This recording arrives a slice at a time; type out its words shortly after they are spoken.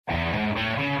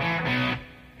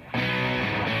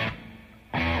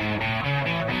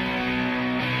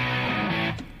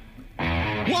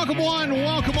Welcome one,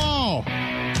 welcome all.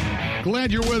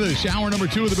 Glad you're with us. Hour number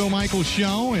 2 of the Bill Michaels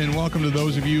Show, and welcome to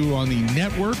those of you on the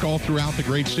network all throughout the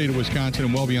great state of Wisconsin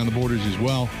and well beyond the borders as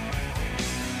well.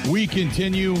 We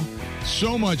continue.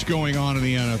 So much going on in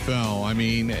the NFL. I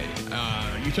mean,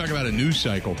 you talk about a news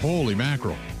cycle. Holy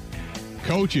mackerel.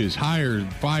 Coaches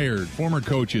hired, fired, former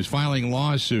coaches filing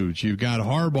lawsuits. You've got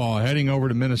Harbaugh heading over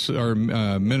to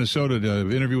Minnesota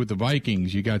to interview with the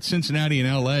Vikings. You got Cincinnati and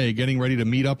L.A. getting ready to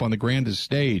meet up on the grandest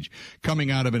stage, coming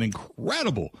out of an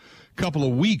incredible couple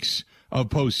of weeks of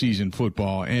postseason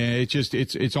football. And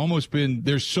it's almost been,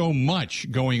 there's so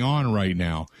much going on right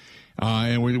now.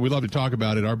 And we'd love to talk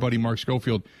about it. Our buddy Mark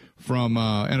Schofield from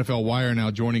NFL Wire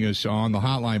now joining us on the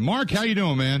hotline. Mark, how you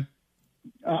doing, man?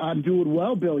 I'm doing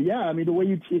well, Bill. Yeah, I mean, the way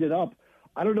you teed it up,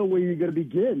 I don't know where you're going to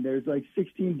begin. There's like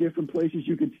 16 different places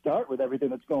you could start with everything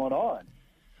that's going on.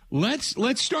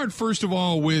 Let's start, first of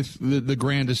all, with the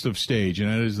grandest of stage,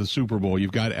 and that is the Super Bowl.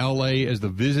 You've got L.A. as the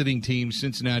visiting team,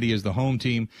 Cincinnati as the home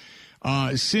team.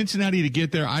 Cincinnati to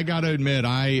get there, I got to admit,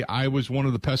 I was one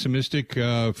of the pessimistic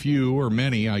few, or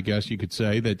many, I guess you could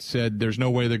say, that said there's no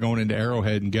way they're going into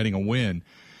Arrowhead and getting a win.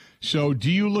 So do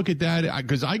you look at that?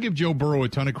 Because I give Joe Burrow a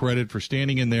ton of credit for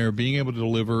standing in there, being able to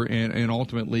deliver, and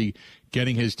ultimately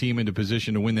getting his team into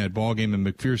position to win that ball game and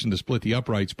McPherson to split the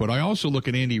uprights. But I also look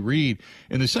at Andy Reid.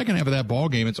 In the second half of that ball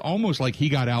game, it's almost like he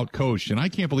got out-coached. And I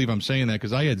can't believe I'm saying that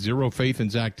because I had zero faith in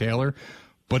Zach Taylor.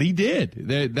 But he did.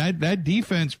 That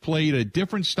defense played a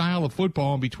different style of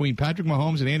football between Patrick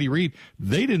Mahomes and Andy Reid.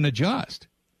 They didn't adjust.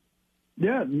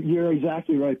 Yeah, you're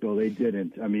exactly right, Bill. They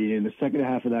didn't. I mean, in the second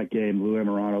half of that game, Lou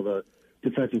Amorano, the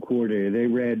defensive coordinator, they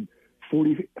read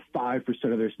 45%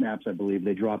 of their snaps, I believe.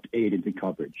 They dropped 8 into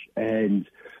coverage. And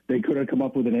they couldn't come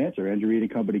up with an answer. Andy Reid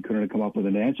and company couldn't come up with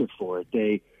an answer for it.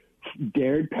 They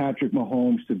dared Patrick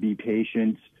Mahomes to be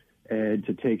patient and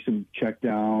to take some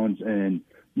checkdowns and,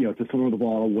 to throw the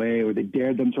ball away, or they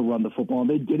dared them to run the football, and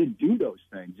they didn't do those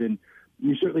things. And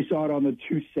you certainly saw it on the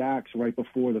 2 sacks right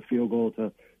before the field goal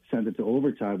to send it to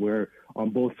overtime, where on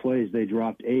both plays they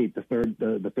dropped 8.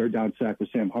 The third down sack was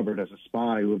Sam Hubbard as a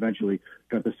spy, who eventually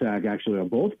got the sack actually on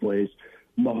both plays.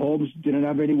 Mahomes didn't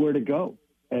have anywhere to go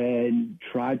and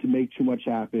tried to make too much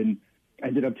happen,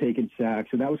 ended up taking sacks.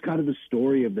 And that was kind of the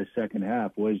story of the second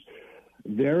half, was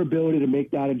their ability to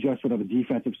make that adjustment on the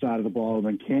defensive side of the ball, and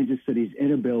then Kansas City's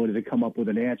inability to come up with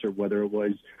an answer, whether it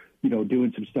was,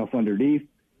 doing some stuff underneath,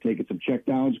 taking some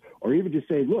checkdowns, or even just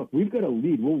say, look, we've got a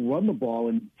lead. We'll run the ball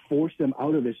and force them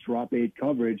out of this drop 8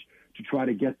 coverage to try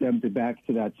to get them back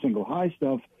to that single high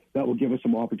stuff that will give us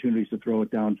some opportunities to throw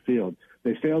it downfield.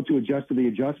 They failed to adjust to the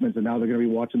adjustments, and now they're going to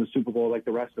be watching the Super Bowl like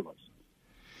the rest of us.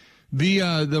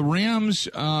 The Rams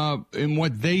and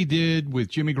what they did with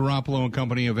Jimmy Garoppolo and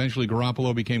company, eventually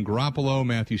Garoppolo became Garoppolo.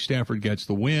 Matthew Stafford gets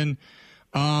the win.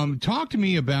 Talk to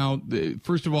me about,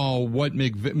 first of all, what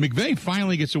McVay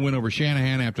finally gets a win over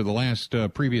Shanahan after the last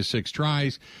previous 6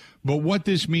 tries, but what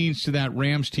this means to that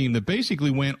Rams team that basically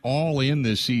went all in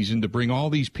this season to bring all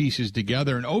these pieces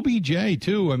together. And OBJ,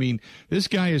 too. I mean, this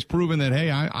guy has proven that, hey,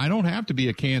 I don't have to be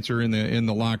a cancer in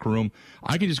the locker room.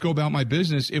 I can just go about my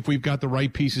business if we've got the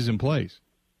right pieces in place.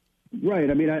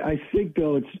 Right. I mean, I think,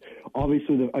 Bill, it's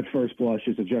obviously at first blush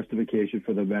is a justification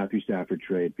for the Matthew Stafford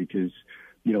trade because,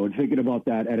 in thinking about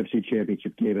that NFC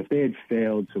Championship game, if they had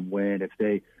failed to win, if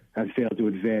they had failed to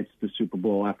advance the Super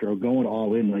Bowl after going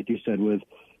all in, like you said, with,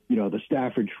 the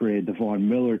Stafford trade, the Von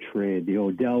Miller trade, the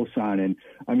Odell signing,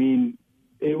 I mean,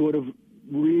 it would have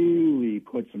really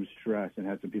put some stress and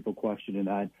had some people questioning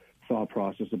that thought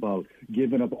process about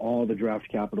giving up all the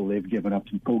draft capital they've given up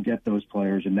to go get those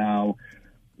players, and now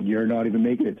you're not even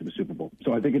making it to the Super Bowl.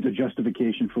 So I think it's a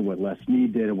justification for what Les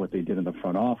Snead did and what they did in the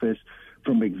front office.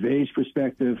 From McVay's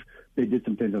perspective, they did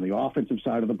some things on the offensive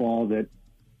side of the ball that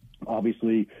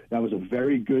obviously that was a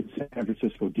very good San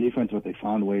Francisco defense, but they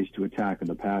found ways to attack in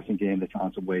the passing game. They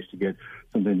found some ways to get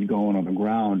something going on the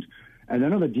ground. And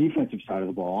then on the defensive side of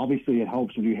the ball, obviously it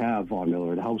helps when you have Von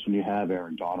Miller. It helps when you have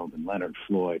Aaron Donald and Leonard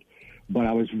Floyd. But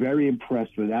I was very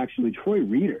impressed with actually Troy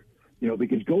Reeder,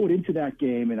 because going into that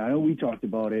game, and I know we talked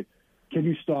about it, can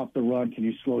you stop the run? Can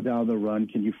you slow down the run?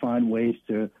 Can you find ways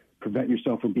to prevent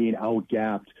yourself from being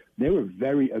out-gapped? They were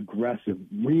very aggressive.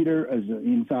 Reeder as an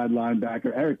inside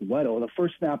linebacker. Eric Weddle, the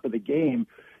first snap of the game,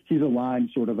 he's aligned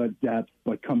sort of at depth,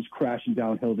 but comes crashing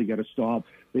downhill to get a stop.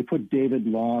 They put David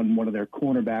Long, one of their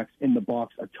cornerbacks, in the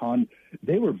box a ton.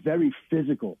 They were very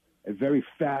physical and very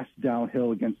fast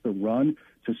downhill against the run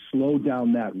to slow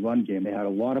down that run game. They had a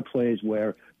lot of plays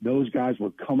where those guys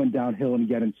were coming downhill and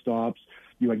getting stops.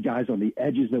 You had guys on the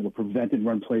edges that were preventing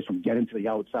run plays from getting to the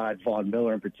outside. Von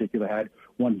Miller, in particular, had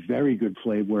one very good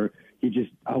play where he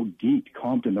just out-geeked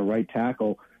Compton, the right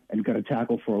tackle, and got a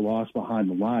tackle for a loss behind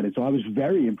the line. And so I was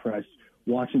very impressed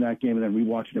watching that game and then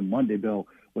rewatching it Monday, Bill,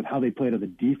 with how they played on the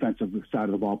defensive side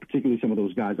of the ball, particularly some of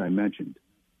those guys I mentioned.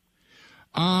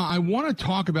 I want to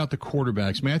talk about the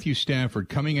quarterbacks. Matthew Stafford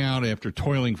coming out after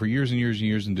toiling for years and years and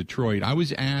years in Detroit. I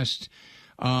was asked,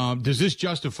 does this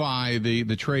justify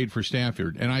the trade for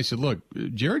Stafford? And I said, look,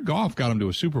 Jared Goff got him to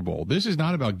a Super Bowl. This is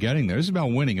not about getting there. This is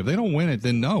about winning. If they don't win it,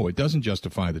 then no, it doesn't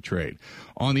justify the trade.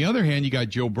 On the other hand, you got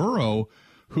Joe Burrow,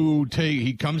 who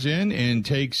he comes in and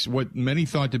takes what many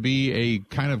thought to be a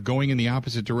kind of going in the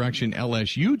opposite direction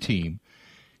LSU team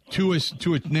to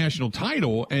a national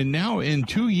title, and now in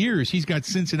 2 years he's got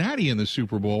Cincinnati in the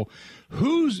Super Bowl.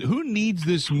 Who needs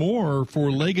this more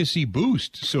for legacy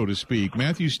boost, so to speak,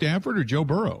 Matthew Stafford or Joe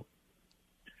Burrow?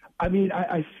 I mean,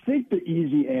 I think the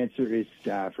easy answer is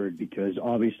Stafford because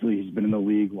obviously he's been in the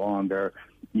league longer.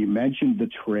 You mentioned the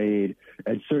trade,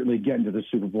 and certainly getting to the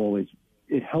Super Bowl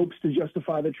it helps to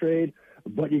justify the trade,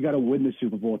 but you got to win the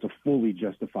Super Bowl to fully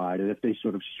justify it. And if they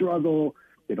sort of struggle,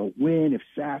 they don't win. If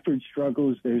Stafford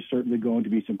struggles, there's certainly going to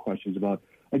be some questions about,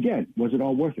 again, was it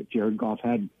all worth it? Jared Goff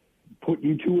had put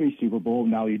you to a Super Bowl.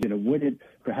 Now you didn't win it,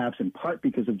 perhaps in part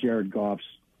because of Jared Goff's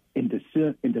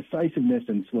indecisiveness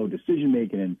and slow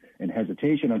decision-making and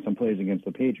hesitation on some plays against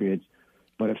the Patriots.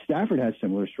 But if Stafford has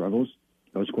similar struggles,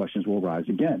 those questions will rise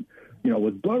again.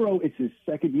 With Burrow, it's his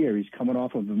second year. He's coming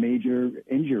off of a major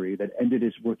injury that ended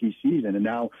his rookie season, and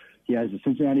now he has the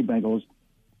Cincinnati Bengals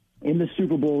in the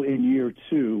Super Bowl in year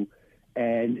 2,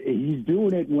 and he's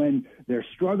doing it when they're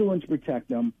struggling to protect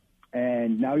him,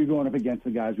 and now you're going up against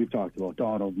the guys we've talked about,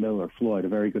 Donald, Miller, Floyd, a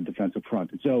very good defensive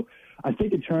front. And so I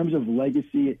think in terms of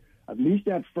legacy, at least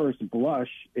at first blush,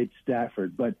 it's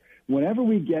Stafford. But whenever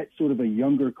we get sort of a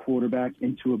younger quarterback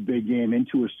into a big game,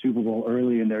 into a Super Bowl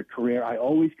early in their career, I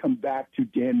always come back to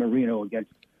Dan Marino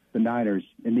against the Niners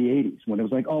in the 80s when it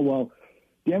was like, oh, well,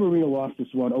 Dan Marino lost this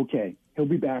one. Okay, he'll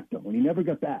be back, though. And he never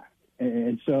got back.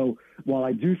 And so while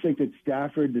I do think that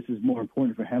Stafford, this is more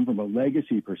important for him from a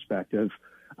legacy perspective,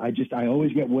 I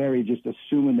always get wary just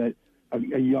assuming that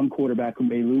a young quarterback who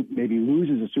maybe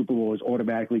loses a Super Bowl is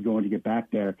automatically going to get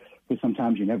back there, because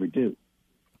sometimes you never do.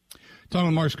 Talking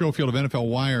with Mark Schofield of NFL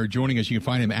Wire joining us. You can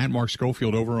find him at Mark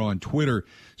Schofield over on Twitter.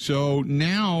 So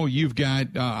now you've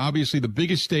got, obviously, the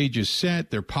biggest stage is set.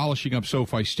 They're polishing up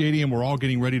SoFi Stadium. We're all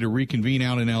getting ready to reconvene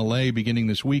out in L.A. beginning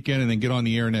this weekend and then get on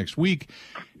the air next week.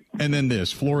 And then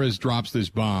Flores drops this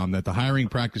bomb that the hiring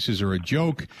practices are a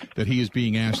joke, that he is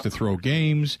being asked to throw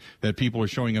games, that people are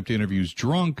showing up to interviews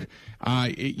drunk.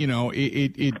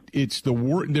 It's the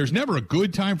worst. There's never a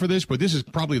good time for this, but this is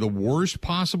probably the worst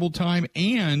possible time.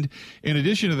 And in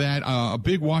addition to that, a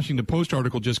big Washington Post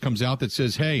article just comes out that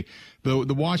says, hey, the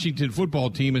Washington football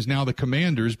team is now the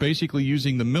Commanders, basically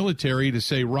using the military to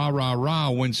say rah, rah,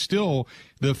 rah, when still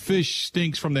the fish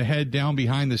stinks from the head down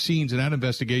behind the scenes, and that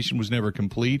investigation was never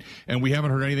complete. And we haven't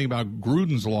heard anything about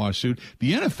Gruden's lawsuit.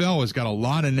 The NFL has got a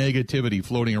lot of negativity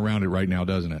floating around it right now,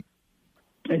 doesn't it?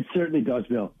 It certainly does,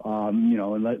 Bill.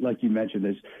 And like you mentioned,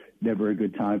 there's never a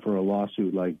good time for a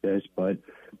lawsuit like this. But,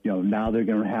 now they're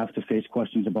going to have to face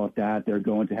questions about that. They're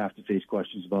going to have to face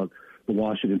questions about the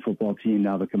Washington football team,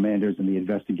 now the Commanders, and the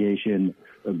investigation,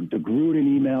 the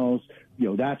Gruden emails.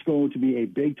 That's going to be a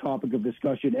big topic of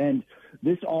discussion. And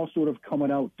this all sort of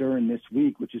coming out during this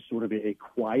week, which is sort of a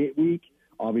quiet week.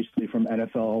 Obviously, from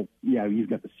NFL, you've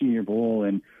got the Senior Bowl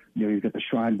and, you've got the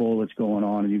Shrine Bowl that's going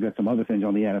on, and you've got some other things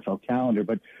on the NFL calendar.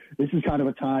 But this is kind of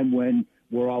a time when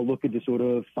we're all looking to sort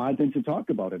of find things to talk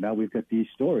about. And now we've got these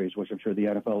stories, which I'm sure the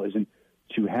NFL isn't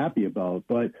too happy about.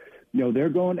 But, they're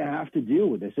going to have to deal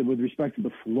with this. And with respect to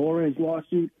the Flores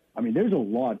lawsuit, I mean, there's a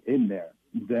lot in there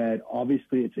that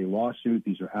obviously it's a lawsuit.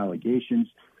 These are allegations.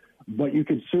 But you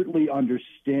can certainly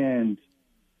understand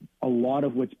a lot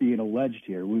of what's being alleged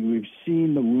here. We've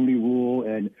seen the Rooney Rule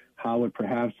and how it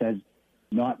perhaps has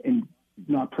not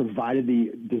provided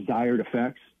the desired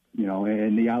effects,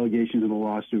 and the allegations of the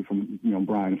lawsuit from,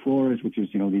 Brian Flores, which is,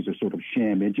 these are sort of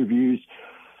sham interviews,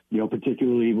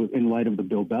 particularly in light of the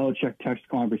Bill Belichick text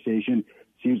conversation.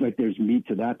 Seems like there's meat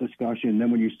to that discussion.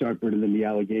 Then when you start bringing in the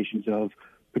allegations of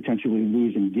potentially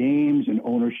losing games and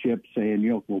ownership saying,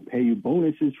 we'll pay you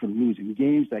bonuses for losing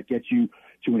games, that gets you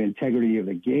to an integrity of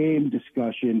the game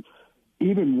discussion.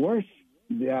 Even worse,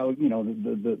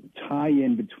 the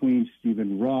tie-in between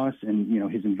Stephen Ross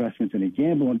and, his investments in a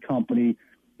gambling company,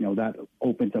 that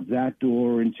opens up that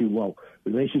door into,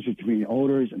 relationships between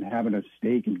owners and having a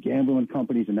stake in gambling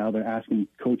companies, and now they're asking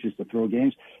coaches to throw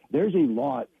games. There's a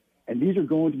lot, and these are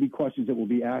going to be questions that will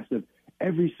be asked of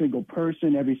every single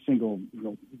person, every single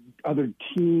other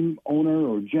team owner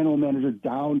or general manager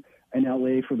down in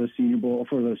LA for the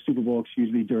Super Bowl,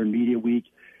 during media week.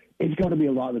 It's going to be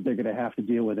a lot that they're going to have to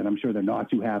deal with, and I'm sure they're not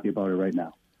too happy about it right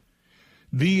now.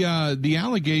 The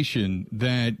allegation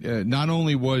that not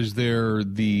only was there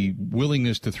the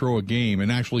willingness to throw a game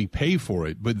and actually pay for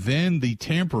it, but then the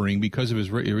tampering because of his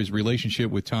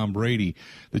relationship with Tom Brady,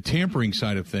 the tampering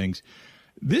side of things,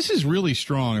 this is really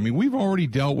strong. I mean, we've already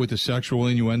dealt with the sexual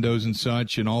innuendos and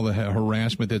such and all the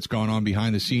harassment that's gone on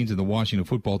behind the scenes in the Washington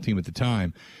football team at the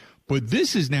time. But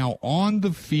this is now on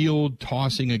the field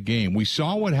tossing a game. We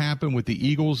saw what happened with the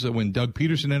Eagles when Doug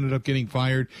Peterson ended up getting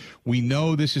fired. We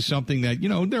know this is something that,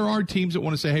 there are teams that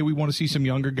want to say, hey, we want to see some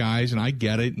younger guys, and I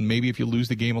get it. And maybe if you lose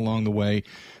the game along the way,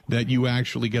 that you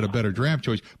actually get a better draft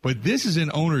choice. But this is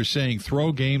an owner saying,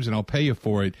 throw games and I'll pay you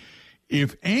for it.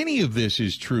 If any of this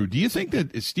is true, do you think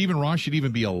that Stephen Ross should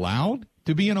even be allowed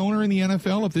to be an owner in the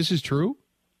NFL if this is true?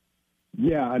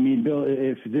 Yeah, I mean, Bill,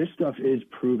 if this stuff is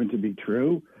proven to be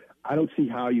true, I don't see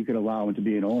how you could allow him to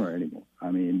be an owner anymore. I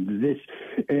mean, and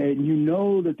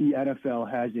that the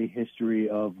NFL has a history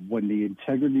of when the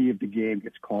integrity of the game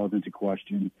gets called into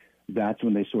question, that's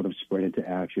when they sort of spread into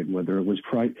action, whether it was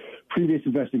previous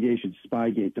investigations,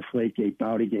 Spygate, Deflategate,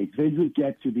 Bowdygate, things that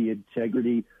get to the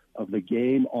integrity of the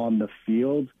game on the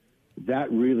field,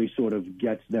 that really sort of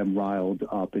gets them riled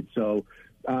up. And so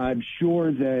I'm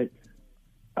sure that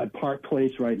at Park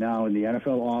Place right now in the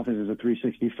NFL offices of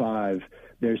 365,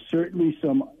 there's certainly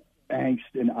some angst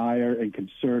and ire and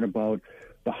concern about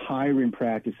the hiring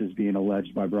practices being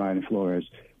alleged by Brian Flores.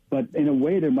 But in a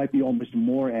way, there might be almost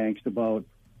more angst about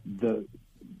the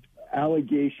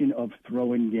allegation of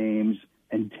throwing games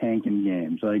and tanking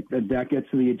games. Like that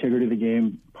gets to the integrity of the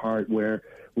game part where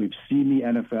we've seen the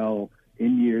NFL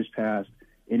in years past,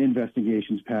 in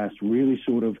investigations past, really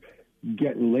sort of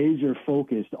get laser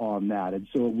focused on that. And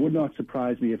so it would not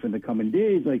surprise me if in the coming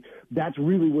days, that's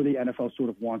really where the NFL sort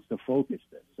of wants to focus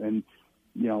this. And,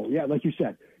 like you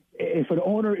said, if an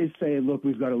owner is saying, look,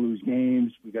 we've got to lose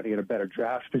games, we've got to get a better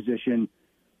draft position,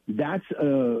 that's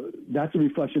a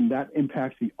reflection that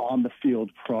impacts the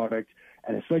on-the-field product.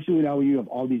 And especially now when you have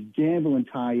all these gambling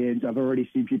tie-ins, I've already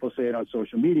seen people say it on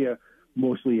social media,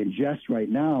 mostly in jest right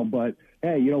now, but,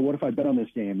 hey, what if I bet on this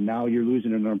game? Now you're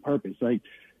losing it on purpose.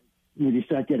 When you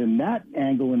start getting that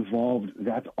angle involved,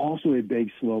 that's also a big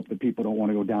slope that people don't want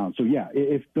to go down. So, yeah,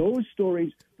 if those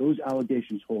stories, those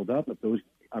allegations hold up, if those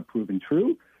are proven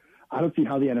true, I don't see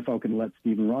how the NFL can let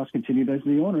Stephen Ross continue as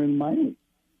the owner in Miami.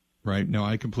 Right. No,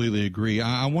 I completely agree.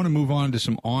 I want to move on to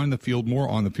some more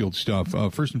on-the-field stuff.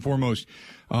 First and foremost,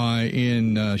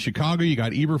 in Chicago, you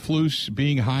got Eberflus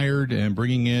being hired and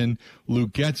bringing in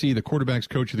Luke Getsy, the quarterback's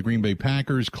coach of the Green Bay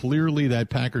Packers. Clearly,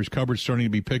 that Packers coverage starting to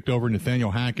be picked over.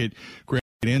 Nathaniel Hackett,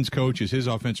 ends coach, is his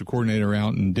offensive coordinator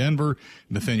out in Denver.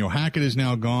 Nathaniel Hackett is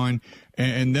now gone.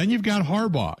 And then you've got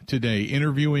Harbaugh today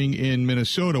interviewing in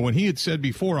Minnesota when he had said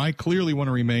before, I clearly want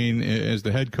to remain as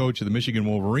the head coach of the Michigan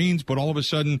Wolverines, but all of a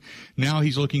sudden now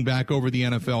he's looking back over the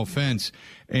NFL fence.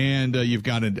 And you've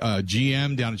got a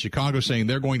GM down in Chicago saying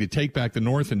they're going to take back the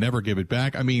North and never give it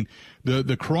back. I mean, the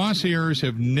crosshairs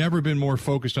have never been more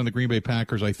focused on the Green Bay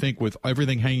Packers, I think, with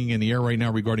everything hanging in the air right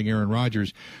now regarding Aaron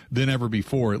Rodgers than ever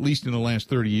before, at least in the last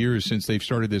 30 years since they've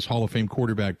started this Hall of Fame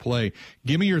quarterback play.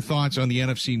 Give me your thoughts on the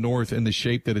NFC North and the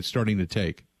shape that it's starting to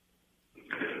take.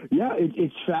 Yeah,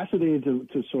 it's fascinating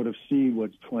to sort of see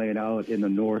what's playing out in the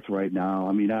North right now.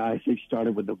 I mean, I think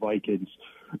started with the Vikings.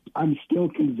 I'm still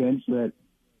convinced that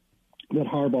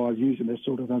Harbaugh is using this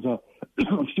sort of as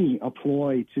a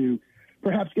ploy to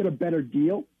perhaps get a better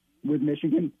deal with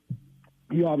Michigan.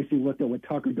 He obviously looked at what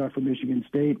Tucker got from Michigan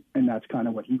State, and that's kind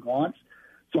of what he wants.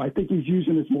 So I think he's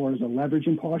using this more as a leverage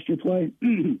and posture play.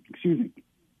 Excuse me.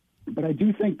 But I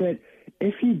do think that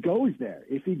if he goes there,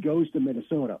 if he goes to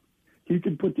Minnesota, he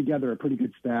could put together a pretty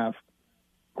good staff.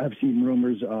 I've seen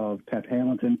rumors of Pep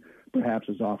Hamilton, perhaps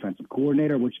as offensive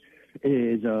coordinator, which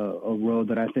is a road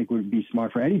that I think would be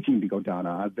smart for any team to go down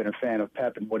on. I've been a fan of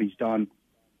Pep and what he's done,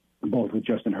 both with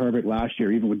Justin Herbert last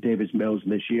year, even with Davis Mills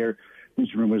this year.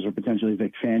 There's rumors of potentially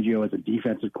Vic Fangio as a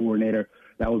defensive coordinator.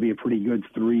 That would be a pretty good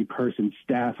 3-person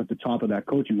staff at the top of that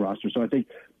coaching roster. So I think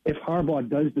if Harbaugh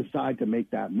does decide to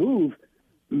make that move,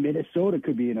 Minnesota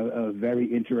could be in a very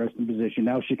interesting position.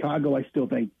 Now, Chicago, I still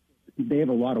think they have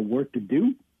a lot of work to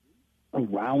do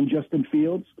around Justin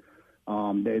Fields.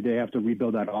 They have to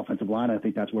rebuild that offensive line. I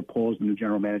think that's where Poles, the new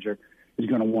general manager, is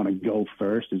going to want to go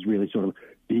first, is really sort of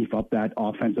beef up that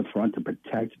offensive front to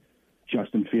protect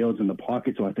Justin Fields in the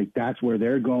pocket. So I think that's where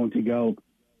they're going to go.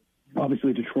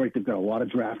 Obviously, Detroit, they've got a lot of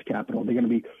draft capital. They're going to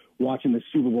be watching the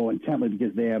Super Bowl intently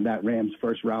because they have that Rams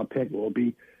first-round pick. Will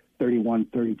be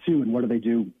 31-32, and what do they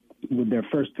do with their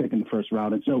first pick in the first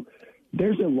round? And so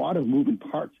there's a lot of moving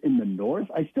parts in the North.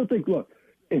 I still think, look,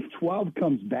 if 12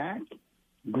 comes back,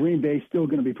 Green Bay's still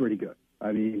going to be pretty good.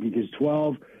 I mean, because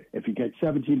 12, if you get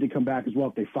 17 to come back as well,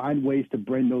 if they find ways to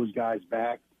bring those guys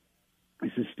back,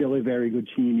 this is still a very good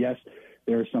team. Yes,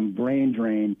 there's some brain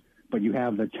drain, but you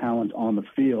have the talent on the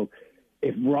field.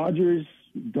 If Rodgers,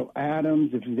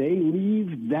 Adams, if they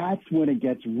leave, that's when it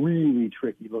gets really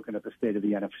tricky looking at the state of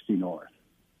the NFC North.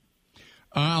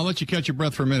 I'll let you catch your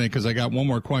breath for a minute because I got one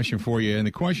more question for you. And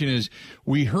the question is,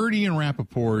 we heard Ian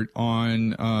Rappaport on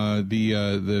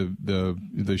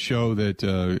the show that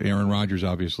Aaron Rodgers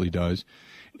obviously does.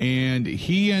 And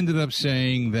he ended up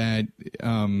saying that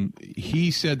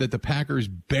he said that the Packers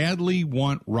badly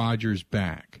want Rodgers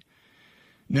back.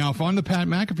 Now, if on the Pat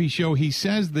McAfee show he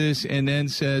says this and then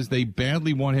says they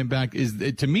badly want him back,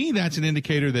 to me that's an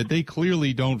indicator that they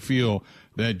clearly don't feel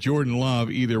that Jordan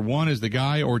Love, either one, is the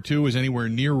guy, or two, is anywhere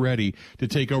near ready to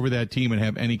take over that team and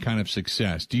have any kind of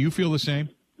success. Do you feel the same?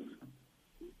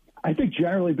 I think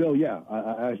generally, Bill, yeah.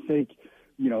 I think,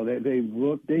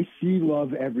 they see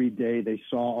Love every day. They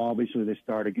saw, obviously, the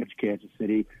start against Kansas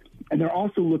City. And they're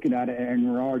also looking at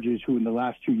Aaron Rodgers, who in the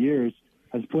last 2 years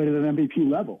has played at an MVP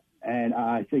level. And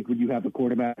I think when you have a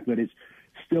quarterback that is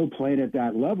still playing at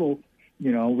that level,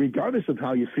 regardless of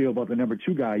how you feel about the number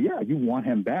two guy, yeah, you want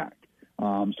him back.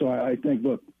 So I think,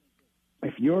 look,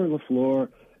 if you're LaFleur,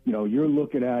 you're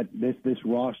looking at this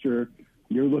roster,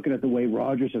 you're looking at the way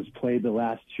Rodgers has played the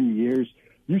last 2 years,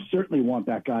 you certainly want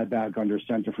that guy back under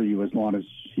center for you as long as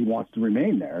he wants to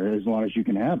remain there, as long as you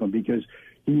can have him, because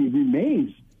he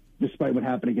remains, despite what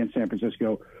happened against San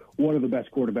Francisco, one of the best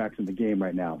quarterbacks in the game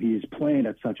right now. He is playing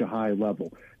at such a high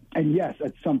level. And, yes,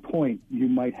 at some point you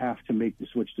might have to make the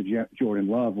switch to Jordan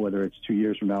Love, whether it's 2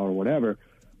 years from now or whatever.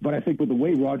 But I think with the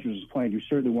way Rodgers is playing, you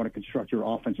certainly want to construct your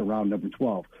offense around number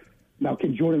 12. Now,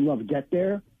 can Jordan Love get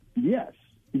there? Yes,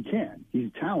 he can. He's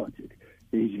talented.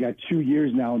 He's got 2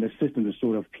 years now in the system to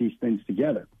sort of piece things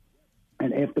together.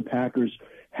 And if the Packers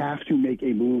have to make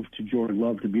a move to Jordan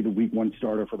Love to be the week one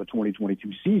starter for the 2022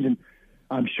 season,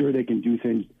 I'm sure they can do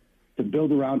things to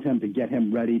build around him, to get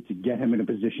him ready, to get him in a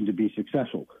position to be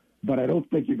successful. But I don't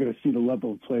think you're going to see the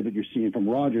level of play that you're seeing from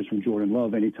Rodgers, from Jordan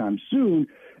Love anytime soon.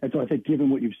 And so I think given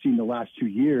what you've seen the last 2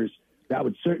 years, that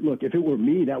would certainly, look, if it were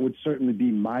me, that would certainly be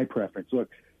my preference. Look,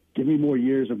 give me more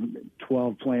years of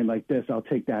 12 playing like this. I'll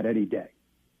take that any day.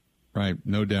 Right,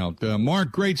 no doubt.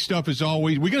 Mark, great stuff as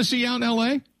always. We going to see you out in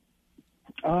L.A.?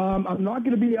 I'm not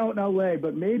going to be out in L.A.,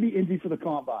 but maybe Indy for the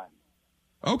Combine.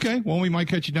 Okay, well, we might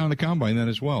catch you down the Combine then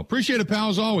as well. Appreciate it, pal,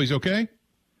 as always, okay?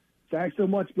 Thanks so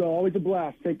much, Bill. Always a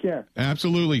blast. Take care.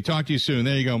 Absolutely. Talk to you soon.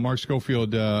 There you go, Mark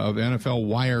Schofield of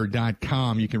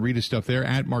NFLWire.com. You can read his stuff there,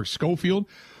 at Mark Schofield,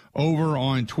 over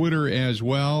on Twitter as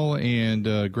well.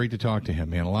 And great to talk to him,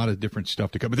 man. A lot of different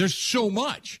stuff to cover. But there's so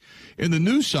much in the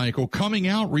news cycle coming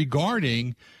out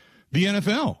regarding the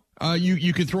NFL.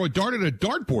 You can throw a dart at a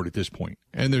dartboard at this point,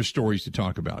 and there's stories to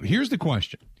talk about. Here's the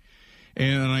question.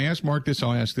 And I asked Mark this,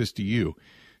 I'll ask this to you.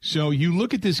 So you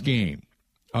look at this game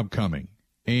upcoming,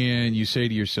 and you say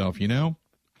to yourself,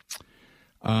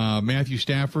 Matthew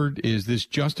Stafford, is this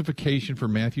justification for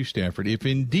Matthew Stafford if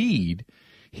indeed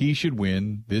he should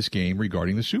win this game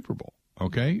regarding the Super Bowl?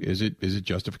 Okay? Is it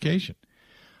justification?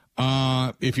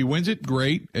 If he wins it,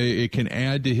 great. It can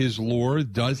add to his lore.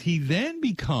 Does he then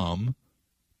become,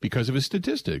 because of his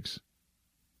statistics,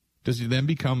 does he then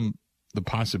become the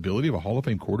possibility of a Hall of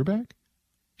Fame quarterback?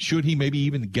 Should he maybe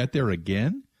even get there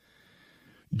again?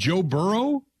 Joe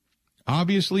Burrow,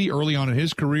 obviously, early on in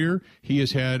his career, he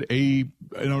has had an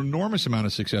enormous amount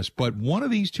of success. But one of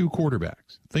these two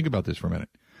quarterbacks, think about this for a minute,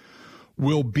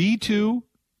 will be to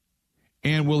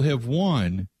and will have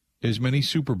won as many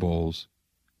Super Bowls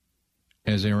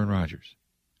as Aaron Rodgers.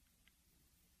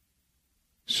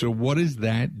 So what does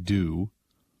that do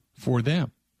for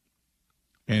them?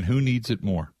 And who needs it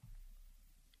more?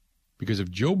 Because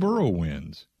if Joe Burrow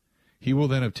wins, he will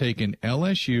then have taken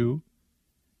LSU.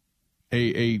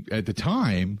 At the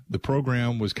time, the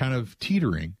program was kind of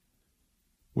teetering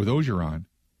with Orgeron.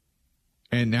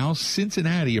 And now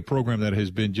Cincinnati, a program that has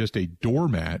been just a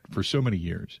doormat for so many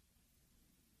years.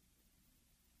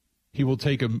 He will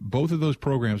take both of those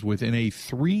programs within a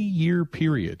 3-year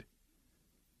period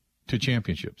to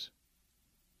championships.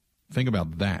 Think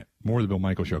about that. More of the Bill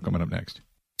Michaels Show coming up next.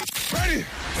 Ready?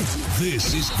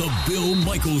 This is the Bill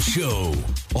Michaels Show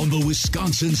on the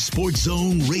Wisconsin Sports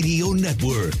Zone Radio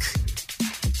Network.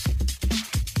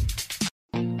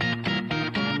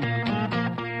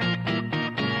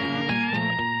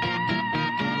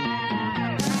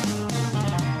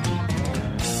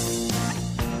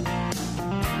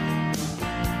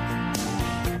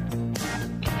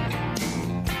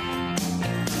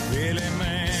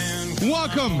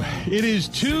 Welcome. It is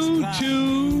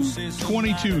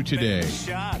 2/2/22 today.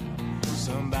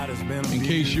 In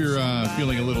case you're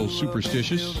feeling a little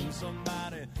superstitious,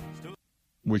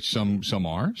 which some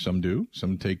are, some do,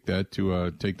 some take that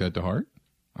to heart.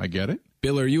 I get it.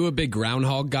 Bill, are you a big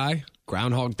Groundhog guy?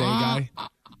 Groundhog Day guy?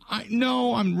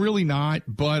 No, I'm really not.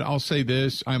 But I'll say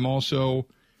this: I'm also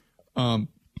an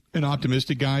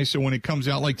optimistic guy. So when it comes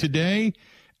out, like today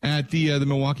at the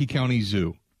Milwaukee County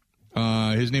Zoo.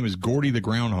 His name is Gordy the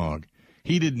Groundhog.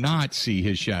 He did not see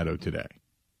his shadow today.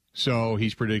 So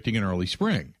he's predicting an early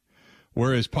spring.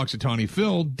 Whereas Punxsutawney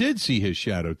Phil did see his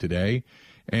shadow today,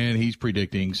 and he's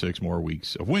predicting 6 more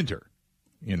weeks of winter.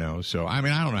 So, I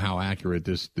mean, I don't know how accurate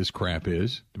this crap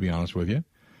is, to be honest with you.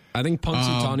 I think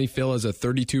Punxsutawney Phil has a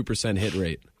 32% hit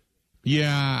rate.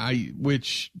 Yeah,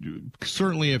 which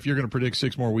certainly if you're going to predict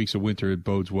 6 more weeks of winter, it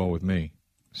bodes well with me.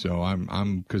 So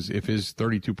because if his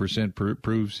 32%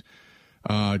 proves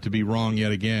to be wrong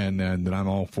yet again, then I'm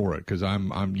all for it. Because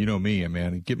I'm me,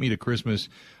 man. Get me to Christmas,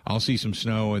 I'll see some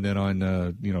snow, and then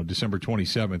on December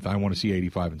 27th, I want to see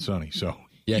 85 and sunny. So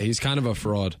yeah, he's kind of a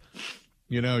fraud.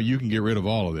 You can get rid of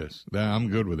all of this. I'm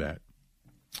good with that.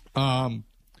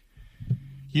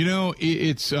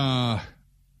 It's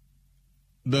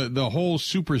the whole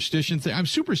superstition thing. I'm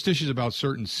superstitious about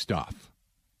certain stuff.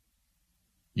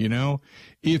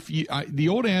 The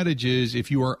old adage is,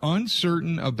 if you are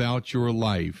uncertain about your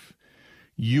life,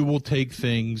 you will take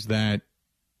things that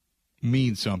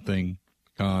mean something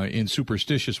in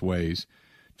superstitious ways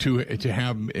to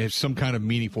have some kind of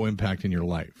meaningful impact in your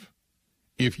life.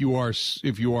 If you are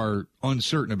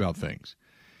uncertain about things,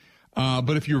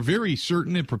 but if you're very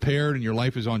certain and prepared and your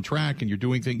life is on track and you're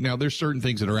doing things, now there's certain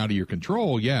things that are out of your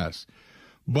control, yes,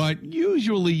 but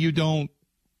usually you don't.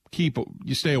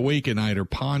 You stay awake at night or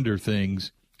ponder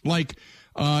things. Like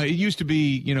it used to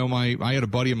be, I had a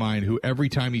buddy of mine who every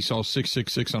time he saw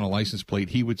 666 on a license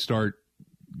plate, he would start,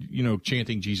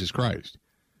 chanting Jesus Christ,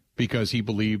 because he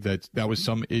believed that was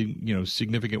some,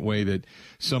 significant way that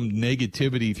some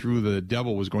negativity through the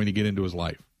devil was going to get into his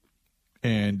life.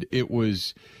 And he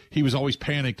was always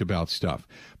panicked about stuff.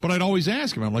 But I'd always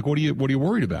ask him, I'm like, what are you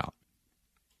worried about?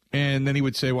 And then he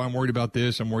would say, well, I'm worried about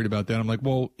this, I'm worried about that. I'm like,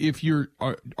 well, if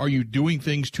are you doing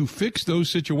things to fix those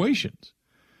situations?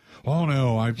 Oh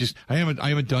no, I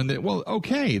haven't done that. Well,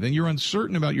 okay, then you're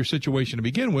uncertain about your situation to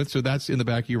begin with. So that's in the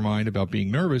back of your mind about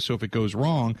being nervous. So if it goes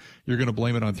wrong, you're going to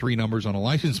blame it on 3 numbers on a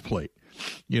license plate.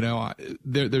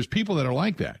 There's people that are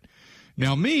like that.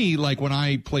 Now me, like when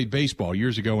I played baseball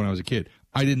years ago when I was a kid,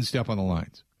 I didn't step on the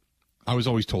lines. I was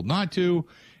always told not to.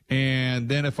 And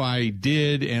then if I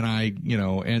did and I,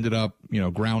 ended up,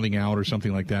 grounding out or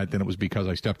something like that, then it was because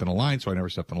I stepped on a line, so I never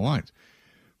stepped on the lines.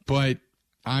 But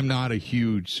I'm not a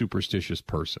huge superstitious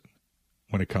person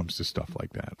when it comes to stuff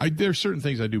like that. There's certain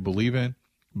things I do believe in,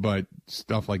 but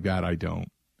stuff like that I don't.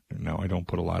 I don't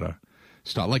put a lot of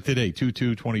stuff. Like today,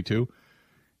 2/2/22.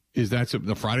 Is that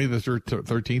the Friday the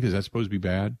 13th? Is that supposed to be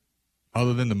bad?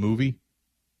 Other than the movie?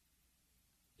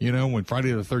 When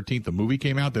Friday the 13th, the movie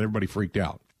came out, then everybody freaked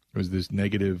out. It was this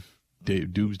negative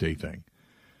doomsday thing.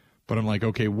 But I'm like,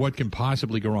 okay, what can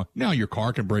possibly go wrong? Now, your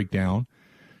car can break down.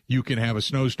 You can have a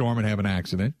snowstorm and have an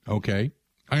accident. Okay,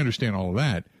 I understand all of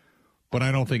that. But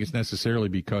I don't think it's necessarily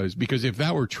because if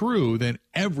that were true, then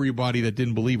everybody that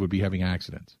didn't believe would be having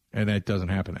accidents. And that doesn't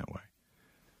happen that way.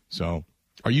 So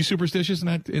are you superstitious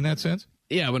in that sense?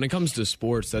 Yeah, when it comes to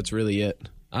sports, that's really it.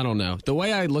 I don't know. The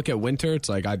way I look at winter, it's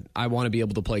like I want to be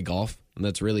able to play golf, and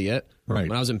that's really it. Right.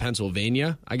 When I was in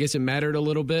Pennsylvania, I guess it mattered a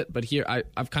little bit, but here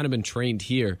I've kind of been trained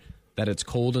here that it's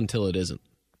cold until it isn't.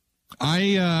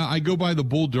 I go by the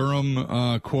Bull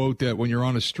Durham quote that when you're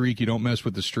on a streak, you don't mess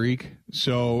with the streak.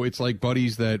 So it's like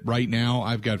buddies that right now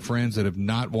I've got friends that have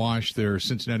not washed their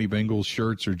Cincinnati Bengals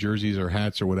shirts or jerseys or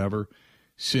hats or whatever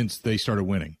since they started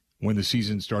winning, when the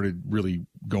season started really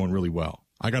going really well.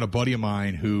 I got a buddy of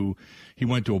mine who he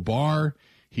went to a bar.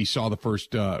 He saw the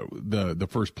first the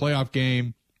first playoff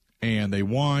game, and they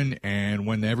won. And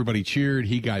when everybody cheered,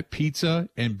 he got pizza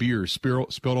and beer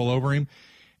spilled all over him.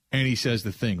 And he says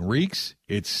the thing reeks,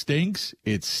 it stinks,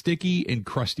 it's sticky and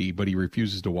crusty, but he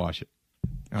refuses to wash it.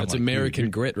 That's like, American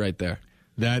grit right there.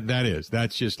 That is.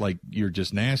 That's just like, you're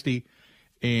just nasty.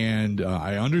 And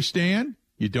I understand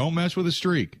you don't mess with a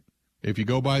streak. If you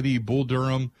go by the Bull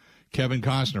Durham Kevin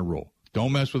Costner rule,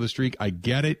 don't mess with a streak. I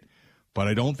get it, but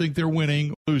I don't think they're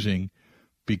winning or losing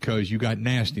because you got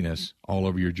nastiness all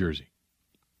over your jersey.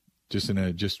 Just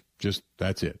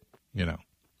that's it, you know.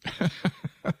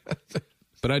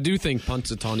 But I do think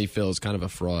Punxsutawney Phil is kind of a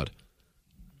fraud.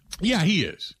 Yeah, he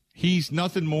is. He's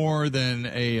nothing more than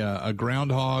a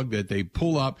groundhog that they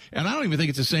pull up, and I don't even think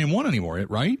it's the same one anymore,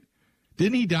 right?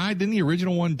 Didn't he die? Didn't the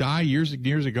original one die years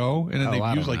ago? And then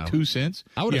they've used like 2 cents?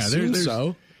 I would assume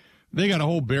so. They got a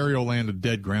whole burial land of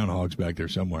dead groundhogs back there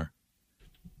somewhere.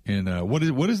 And what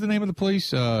is the name of the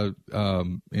place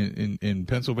in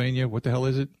Pennsylvania? What the hell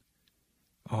is it?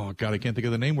 Oh, God, I can't think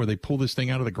of the name where they pull this thing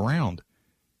out of the ground.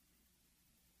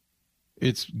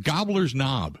 It's Gobbler's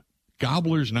Knob.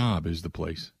 Gobbler's Knob is the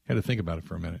place. Had to think about it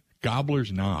for a minute.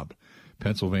 Gobbler's Knob,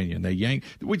 Pennsylvania. And they yank,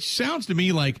 which sounds to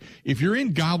me like if you're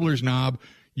in Gobbler's Knob,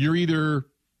 you're either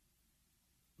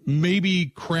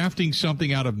maybe crafting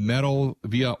something out of metal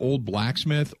via old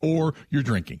blacksmith or you're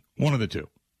drinking. One of the two.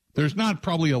 There's not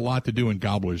probably a lot to do in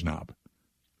Gobbler's Knob,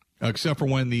 except for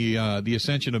when the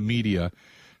ascension of media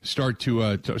start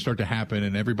to happen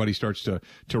and everybody starts to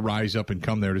rise up and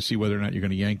come there to see whether or not you're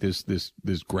going to yank this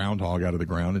groundhog out of the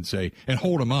ground and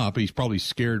hold him up. He's probably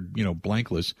scared,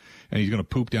 blankless, and he's going to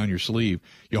poop down your sleeve.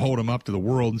 You hold him up to the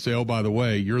world and say, oh, by the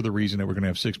way, you're the reason that we're going to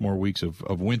have 6 more weeks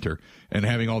of winter, and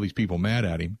having all these people mad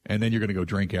at him, and then you're going to go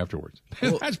drink afterwards.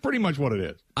 Well, that's pretty much what it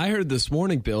is. I heard this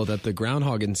morning, Bill, that the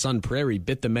groundhog in Sun Prairie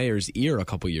bit the mayor's ear a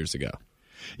couple years ago.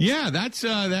 Yeah, that's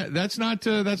not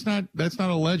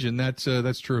a legend.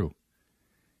 That's true.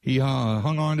 He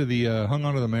hung on to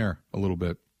the mayor a little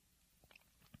bit.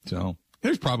 So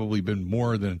there's probably been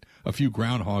more than a few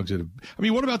groundhogs that have. I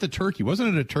mean, what about the turkey?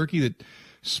 Wasn't it a turkey that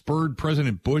spurred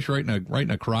President Bush right in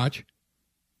a crotch?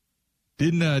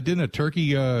 Didn't a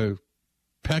turkey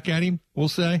peck at him? We'll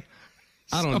say.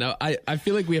 I don't know. I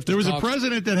feel like we have to. There was a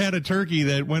president that had a turkey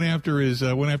that went after his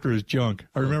junk.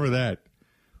 I remember that.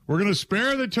 We're going to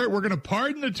spare the turkey. We're going to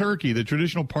pardon the turkey, the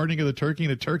traditional pardoning of the turkey,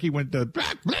 and the turkey went to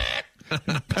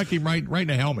peck him right in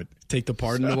the helmet. Take the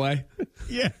pardon away?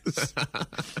 Yes.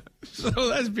 So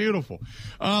that's beautiful.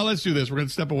 Let's do this. We're going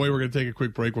to step away. We're going to take a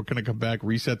quick break. We're going to come back,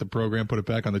 reset the program, put it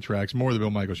back on the tracks. More of the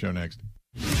Bill Michaels Show next.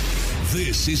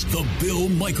 This is the Bill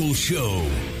Michaels Show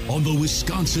on the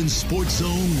Wisconsin Sports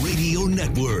Zone Radio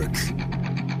Network.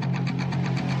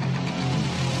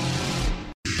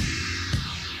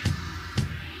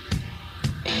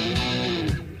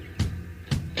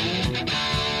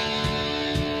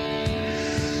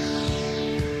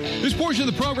 This portion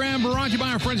of the program brought to you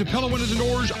by our friends at Pella Windows and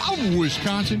Doors of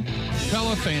Wisconsin.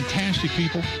 Pella, fantastic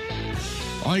people.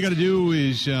 All you got to do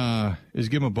is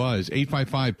give them a buzz.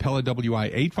 855-PELLA-WI,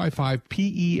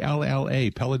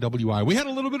 855-PELLA, Pella-WI. We had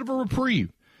a little bit of a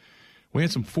reprieve. We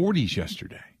had some 40s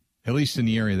yesterday, at least in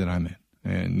the area that I'm in,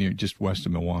 and near just west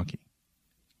of Milwaukee.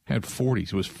 Had 40s.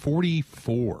 It was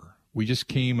 44. We just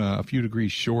came a few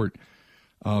degrees short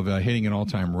of hitting an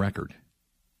all-time record.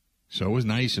 So it was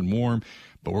nice and warm.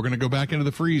 But we're going to go back into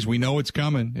the freeze. We know it's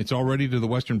coming. It's already to the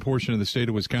western portion of the state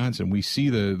of Wisconsin. We see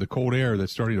the cold air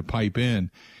that's starting to pipe in,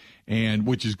 and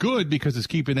which is good because it's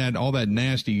keeping all that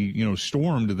nasty,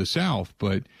 storm to the south.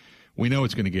 But we know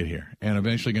it's going to get here, and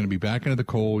eventually going to be back into the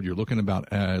cold. You're looking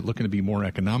to be more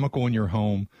economical in your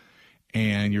home,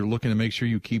 and you're looking to make sure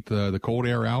you keep the cold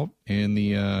air out in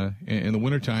the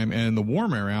wintertime and the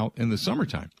warm air out in the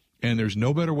summertime. And there's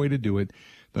no better way to do it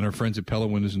than our friends at Pella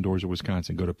Windows and Doors of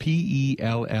Wisconsin. Go to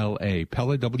PELLA,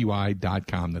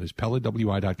 PellaWI.com. That is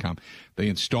PellaWI.com. They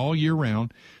install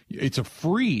year-round. It's a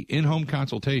free in-home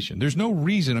consultation. There's no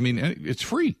reason. I mean, it's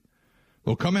free.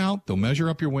 They'll come out. They'll measure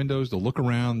up your windows. They'll look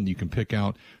around. And you can pick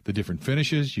out the different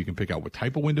finishes. You can pick out what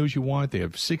type of windows you want. They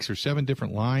have 6 or 7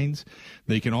 different lines.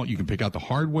 You can pick out the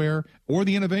hardware or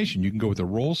the innovation. You can go with the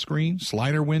roll screen,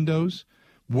 slider windows,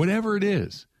 whatever it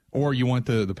is. Or you want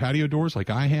the patio doors like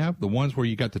I have, the ones where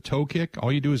you got the toe kick.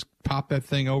 All you do is pop that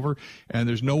thing over, and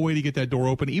there's no way to get that door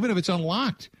open. Even if it's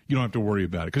unlocked, you don't have to worry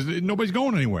about it because nobody's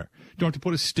going anywhere. You don't have to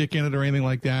put a stick in it or anything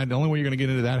like that. The only way you're going to get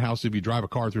into that house is if you drive a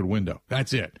car through the window.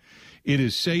 That's it. It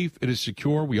is safe. It is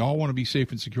secure. We all want to be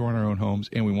safe and secure in our own homes,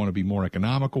 and we want to be more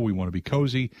economical. We want to be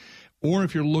cozy. Or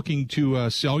if you're looking to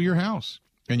sell your house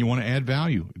and you want to add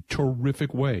value,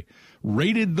 terrific way.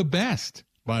 Rated the best,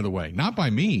 by the way. Not by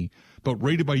me, but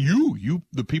rated by you,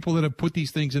 the people that have put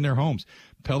these things in their homes.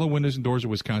 Pella Windows and Doors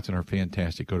of Wisconsin are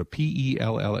fantastic. Go to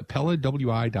PELLA,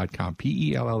 PellaWI.com,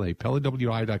 PELLA,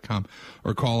 PellaWI.com,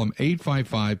 or call them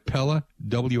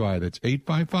 855-PELLA-WI. That's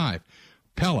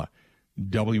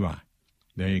 855-PELLA-WI.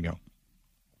 There you go.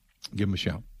 Give them a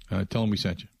shout. Tell them we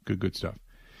sent you. Good stuff.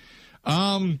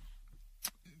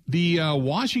 The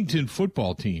Washington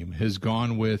football team has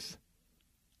gone with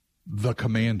the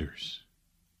Commanders.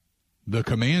 The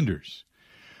Commanders.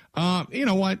 You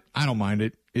know what? I don't mind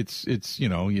it. It's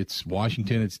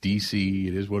Washington, it's D.C.,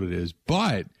 it is what it is.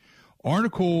 But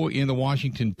article in the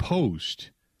Washington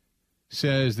Post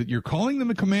says that you're calling them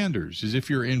the Commanders as if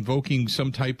you're invoking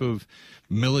some type of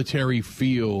military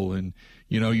feel, and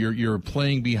you're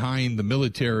playing behind the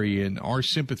military and our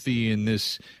sympathy in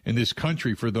this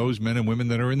country for those men and women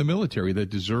that are in the military that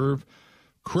deserve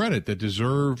credit, that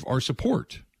deserve our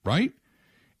support, right?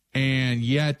 And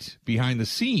yet behind the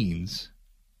scenes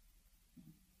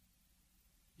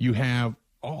you have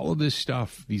all of this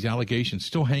stuff, these allegations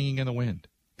still hanging in the wind.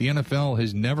 The NFL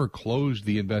has never closed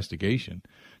the investigation.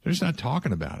 They're just not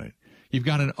talking about it. You've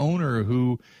got an owner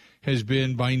who has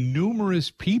been, by numerous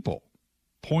people,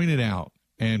 pointed out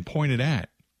and pointed at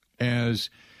as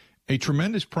a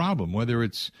tremendous problem, whether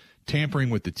it's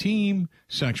tampering with the team,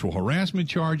 sexual harassment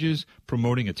charges,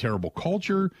 promoting a terrible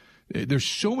culture. There's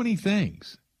so many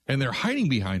things, and they're hiding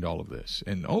behind all of this.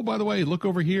 And, oh, by the way, look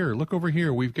over here. Look over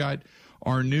here. We've got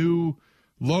our new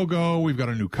logo. We've got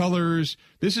our new colors.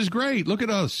 This is great. Look at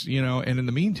us, And in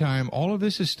the meantime, all of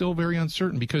this is still very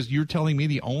uncertain, because you're telling me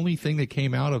the only thing that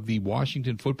came out of the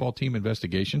Washington football team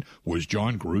investigation was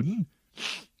John Gruden,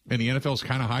 and the NFL's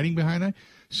kind of hiding behind that.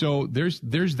 So there's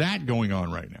that going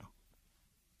on right now.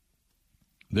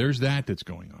 There's that's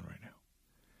going on right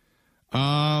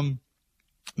now.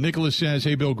 Nicholas says,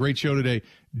 "Hey, Bill, great show today.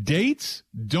 Dates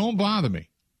don't bother me.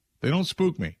 They don't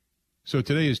spook me. So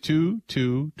today is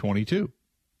 2/2/22.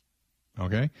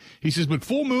 Okay? He says, but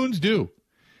full moons do.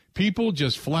 People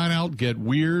just flat out get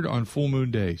weird on full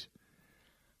moon days.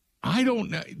 I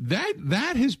don't know.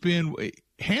 That has been,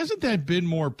 hasn't that been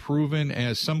more proven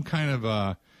as some kind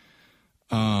of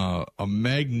a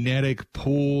magnetic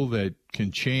pull that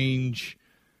can change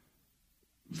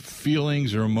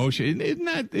feelings or emotion?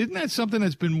 Isn't that something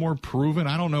that's been more proven?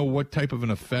 I don't know what type of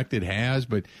an effect it has,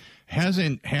 but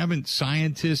haven't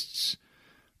scientists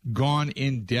gone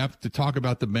in depth to talk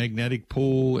about the magnetic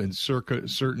pull and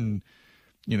certain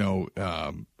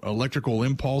electrical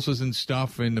impulses and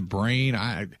stuff in the brain?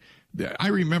 I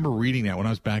remember reading that when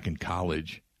I was back in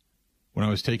college, when I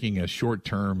was taking a short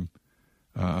class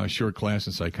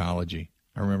in psychology.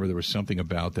 I remember there was something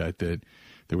about that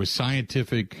there was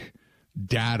scientific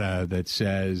data that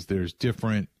says there's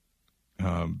different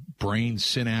brain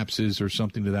synapses or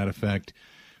something to that effect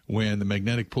when the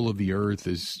magnetic pull of the earth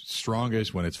is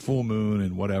strongest, when it's full moon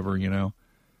and whatever,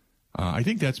 I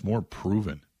think that's more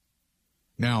proven.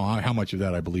 Now, how much of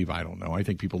that I believe, I don't know. I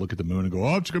think people look at the moon and go,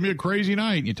 oh, it's going to be a crazy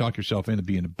night. And you talk yourself into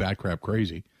being bat crap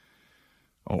crazy.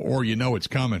 Or it's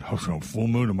coming. Oh, full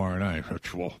moon tomorrow night.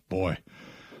 Well, boy,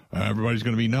 everybody's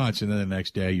going to be nuts. And then the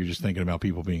next day you're just thinking about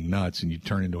people being nuts and you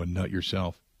turn into a nut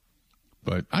yourself.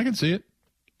 But I can see it.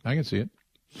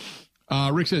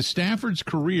 Rick says Stafford's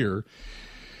career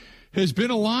has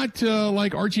been a lot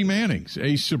like Archie Manning's,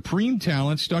 a supreme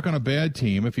talent stuck on a bad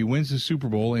team. If he wins the Super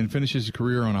Bowl and finishes his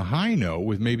career on a high note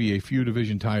with maybe a few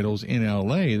division titles in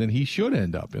L.A., then he should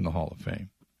end up in the Hall of Fame.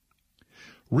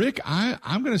 Rick,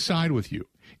 I'm going to side with you.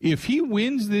 If he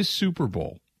wins this Super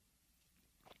Bowl,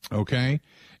 okay,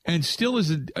 and still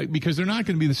because they're not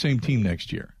going to be the same team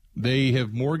next year. They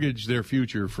have mortgaged their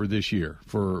future for this year,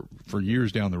 for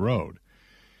years down the road.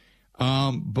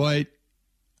 But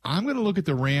I'm going to look at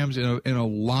the Rams in a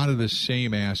lot of the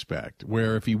same aspect,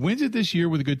 where if he wins it this year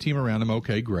with a good team around him,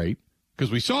 okay, great.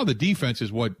 Because we saw the defense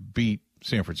is what beat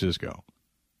San Francisco,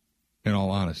 in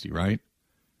all honesty, right?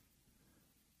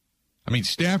 I mean,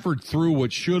 Stafford threw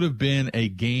what should have been a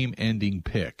game-ending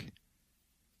pick,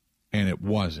 and it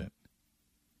wasn't.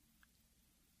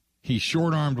 He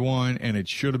short-armed one, and it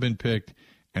should have been picked,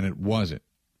 and it wasn't.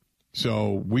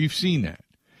 So we've seen that.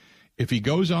 If he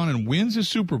goes on and wins a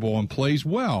Super Bowl and plays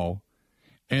well,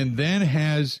 and then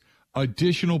has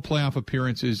additional playoff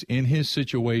appearances in his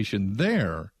situation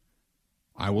there,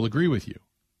 I will agree with you.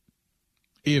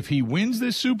 If he wins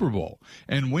this Super Bowl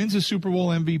and wins a Super Bowl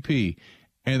MVP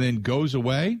and then goes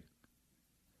away,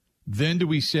 then do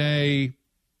we say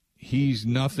he's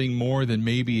nothing more than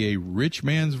maybe a rich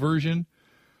man's version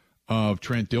of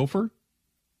Trent Dilfer,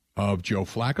 of Joe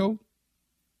Flacco?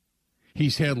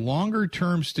 He's had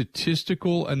longer-term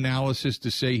statistical analysis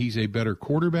to say he's a better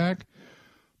quarterback,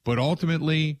 but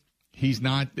ultimately he's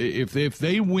not. If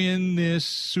they win this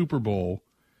Super Bowl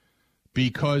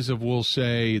because of, we'll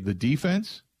say, the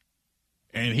defense,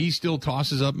 and he still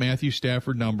tosses up Matthew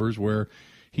Stafford numbers where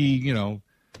he,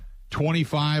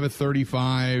 25 of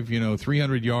 35,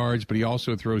 300 yards, but he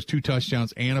also throws 2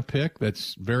 touchdowns and a pick.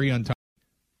 That's very untimely.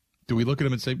 Do we look at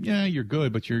him and say, yeah, you're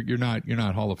good, but you're not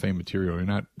Hall of Fame material.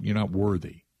 You're not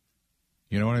worthy.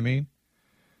 You know what I mean?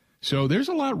 So there's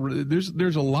a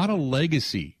lot of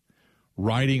legacy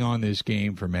riding on this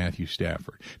game for Matthew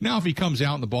Stafford. Now, if he comes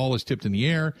out and the ball is tipped in the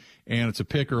air and it's a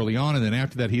pick early on, and then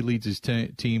after that he leads his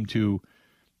team to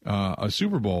a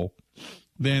Super Bowl,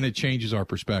 then it changes our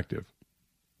perspective.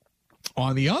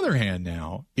 On the other hand,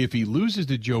 now, if he loses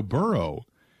to Joe Burrow,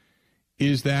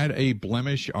 is that a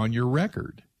blemish on your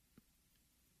record?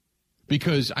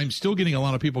 Because I'm still getting a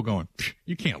lot of people going,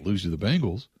 you can't lose to the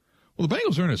Bengals. Well, the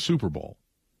Bengals are in a Super Bowl,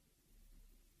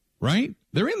 right?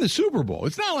 They're in the Super Bowl.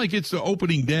 It's not like it's the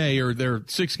opening day or they're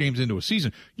 6 games into a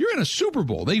season. You're in a Super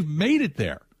Bowl. They've made it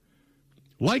there.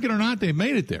 Like it or not, they've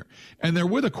made it there. And they're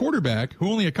with a quarterback who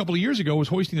only a couple of years ago was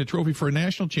hoisting the trophy for a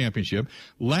national championship.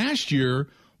 Last year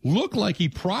looked like he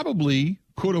probably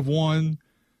could have won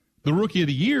the Rookie of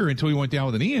the Year until he went down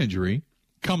with a knee injury,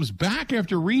 comes back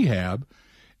after rehab,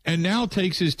 and now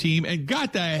takes his team and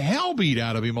got the hell beat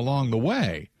out of him along the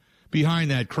way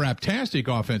behind that craptastic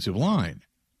offensive line.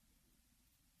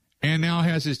 And now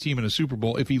has his team in a Super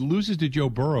Bowl. If he loses to Joe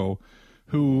Burrow,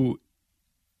 who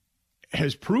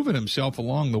has proven himself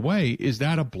along the way, is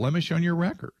that a blemish on your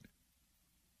record?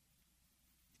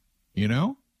 You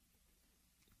know?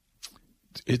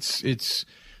 It's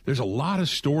there's a lot of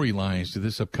storylines to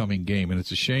this upcoming game, and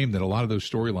it's a shame that a lot of those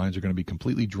storylines are going to be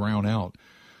completely drowned out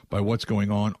by what's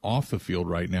going on off the field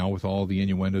right now with all the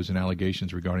innuendos and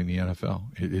allegations regarding the NFL.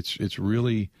 It's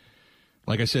really,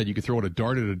 like I said, you could throw a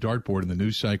dart at a dartboard in the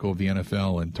news cycle of the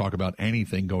NFL and talk about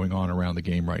anything going on around the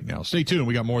game right now. Stay tuned.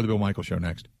 We got more of the Bill Michaels Show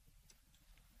next.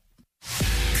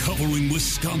 Covering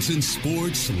Wisconsin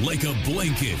sports like a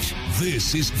blanket,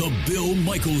 this is the Bill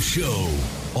Michaels Show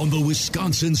on the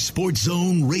Wisconsin Sports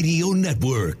Zone Radio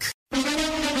Network.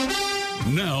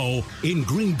 Now, in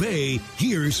Green Bay,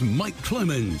 here's Mike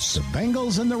Clemens. The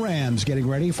Bengals and the Rams getting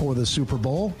ready for the Super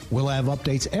Bowl. We'll have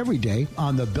updates every day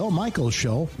on the Bill Michaels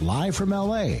Show, live from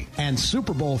L.A., and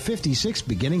Super Bowl 56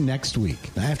 beginning next week.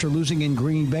 After losing in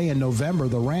Green Bay in November,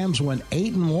 the Rams went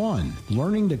 8-1,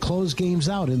 learning to close games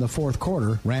out in the fourth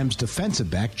quarter. Rams defensive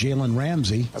back Jalen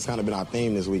Ramsey. That's kind of been our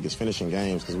theme this week, is finishing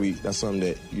games, because that's something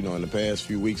that, in the past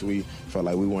few weeks we felt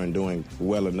like we weren't doing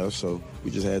well enough, so we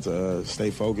just had to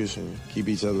stay focused and keep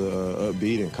each other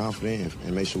upbeat and confident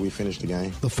and make sure we finish the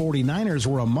game. The 49ers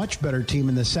were a much better team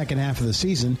in the second half of the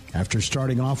season after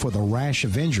starting off with a rash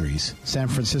of injuries. San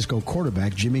Francisco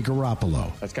quarterback Jimmy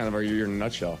Garoppolo. That's kind of our year in a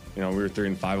nutshell. We were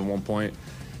 3-5 at one point.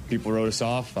 People wrote us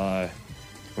off.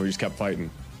 We just kept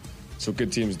fighting. That's what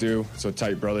good teams do. That's what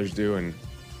tight brothers do. And,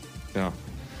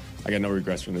 I got no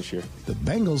regrets from this year. The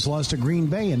Bengals lost to Green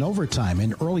Bay in overtime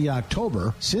in early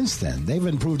October. Since then, they've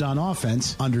improved on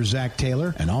offense under Zach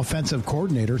Taylor and offensive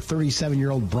coordinator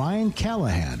 37-year-old Brian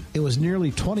Callahan. It was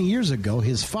nearly 20 years ago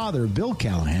his father, Bill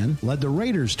Callahan, led the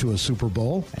Raiders to a Super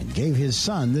Bowl and gave his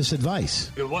son this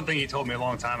advice. The one thing he told me a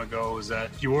long time ago was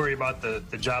that you worry about the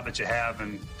job that you have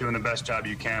and doing the best job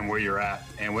you can where you're at.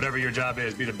 And whatever your job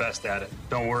is, be the best at it.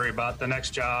 Don't worry about the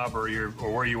next job or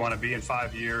where you want to be in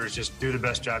 5 years. Just do the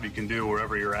best job you can do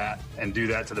wherever you're at and do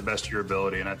that to the best of your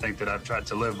ability. And I think that I've tried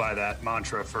to live by that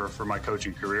mantra for my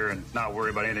coaching career and not worry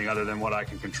about anything other than what I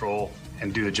can control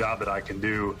and do the job that I can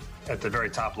do at the very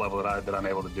top level that I'm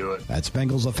able to do it. That's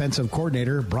Bengals offensive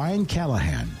coordinator Brian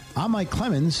Callahan. I'm Mike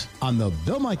Clemens on the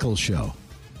Bill Michaels Show.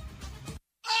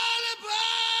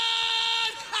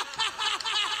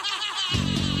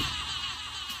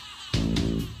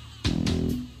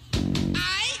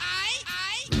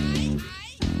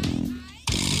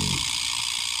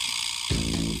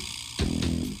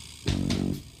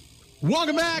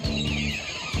 Welcome back.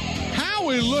 How are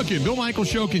we looking? Bill Michaels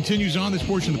Show continues on. This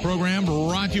portion of the program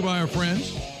brought to you by our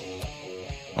friends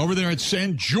over there at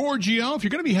San Giorgio. If you're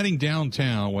going to be heading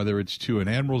downtown, whether it's to an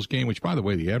Admirals game, which, by the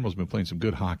way, the Admirals have been playing some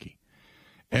good hockey.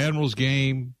 Admirals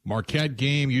game, Marquette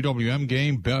game, UWM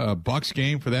game, Bucks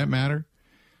game for that matter.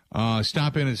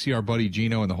 Stop in and see our buddy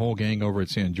Gino and the whole gang over at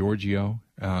San Giorgio,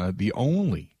 the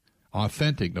only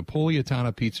authentic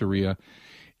Napolitana pizzeria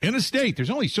in the state. There's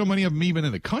only so many of them even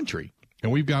in the country.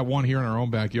 And we've got one here in our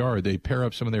own backyard. They pair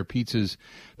up some of their pizzas,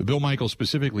 the Bill Michaels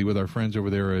specifically, with our friends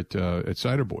over there at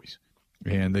Cider Boys.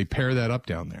 And they pair that up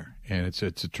down there. And it's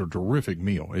a terrific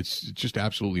meal. It's just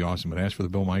absolutely awesome. But ask for the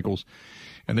Bill Michaels,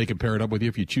 and they can pair it up with you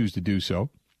if you choose to do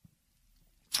so.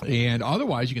 And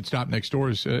otherwise, you can stop next door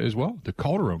as well, the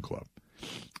Calderon Club.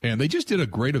 And they just did a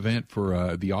great event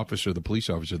for the police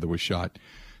officer that was shot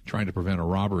trying to prevent a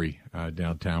robbery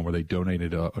downtown, where they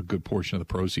donated a good portion of the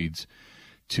proceeds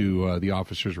to the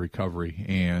officer's recovery.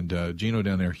 And Gino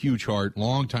down there, huge heart,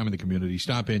 long time in the community.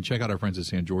 Stop in, check out our friends at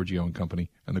San Giorgio and Company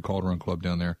and the Calderon Club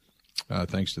down there.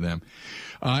 Thanks to them.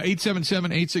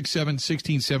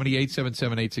 877-867-1670,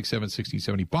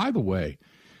 877-867-1670. By the way,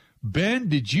 Ben,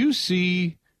 did you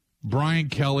see Brian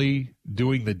Kelly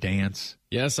doing the dance?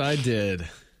 Yes, I did.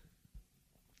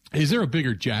 Is there a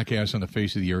bigger jackass on the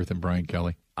face of the earth than Brian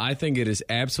Kelly? I think it is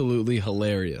absolutely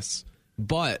hilarious.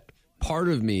 But part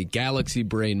of me, galaxy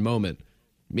brain moment,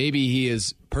 maybe he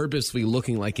is purposely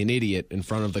looking like an idiot in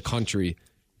front of the country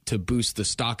to boost the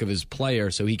stock of his player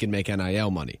so he can make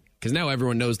NIL money. Because now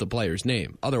everyone knows the player's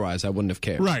name. Otherwise, I wouldn't have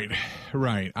cared. Right.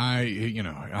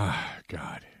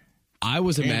 God. I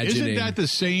was imagining... Isn't that the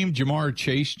same Jamar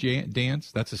Chase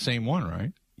dance? That's the same one,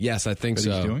 right? Yes, I think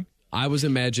so. He's doing? I was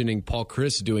imagining Paul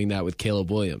Chryst doing that with Caleb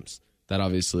Williams. That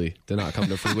obviously did not come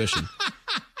to fruition.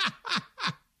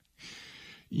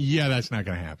 Yeah, that's not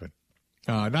going to happen.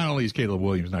 Not only is Caleb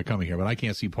Williams not coming here, but I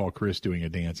can't see Paul Chryst doing a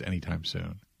dance anytime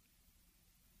soon.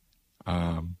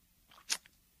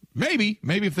 Maybe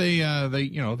if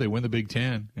they win the Big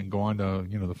Ten and go on to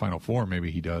the Final Four, maybe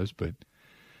he does. But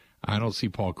I don't see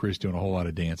Paul Chryst doing a whole lot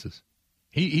of dances.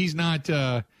 He's not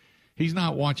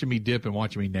watching me dip and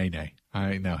watching me nay.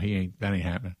 No, he ain't. That ain't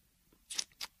happening.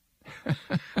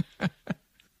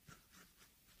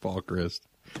 Paul Chryst,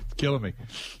 killing me.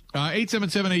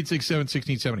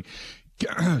 877-867-1670.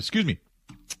 Excuse me.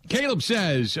 Caleb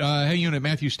says, hey, unit,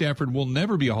 Matthew Stafford will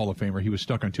never be a Hall of Famer. He was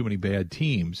stuck on too many bad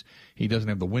teams. He doesn't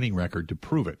have the winning record to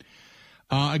prove it.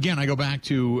 Again, I go back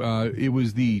to it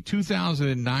was the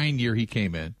 2009 year he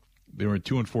came in. They were at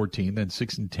 2-14, then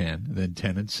 6-10, then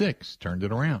 10-6. Turned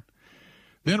it around.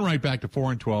 Then right back to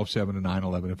 4-12, 7-9,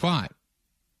 11-5.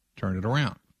 Turned it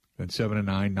around. Then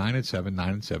 7-9, 9-7,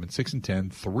 9-7, 6-10,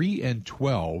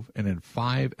 3-12, and then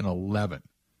 5-11.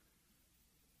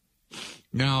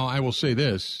 Now, I will say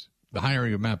this. The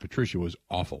hiring of Matt Patricia was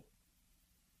awful.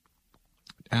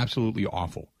 Absolutely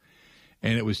awful.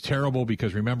 And it was terrible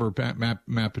because, remember,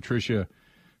 Matt Patricia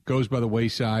goes by the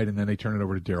wayside, and then they turn it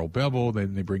over to Darrell Bevell.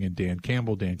 Then they bring in Dan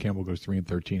Campbell. Dan Campbell goes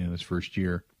 3-13 in his first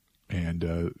year, and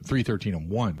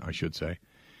 3-13-1, I should say,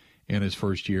 in his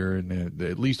first year. And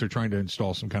at least they're trying to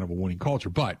install some kind of a winning culture.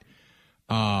 But,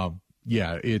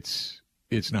 yeah, it's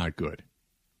not good.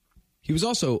 He was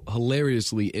also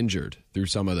hilariously injured through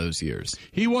some of those years.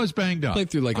 He was banged up.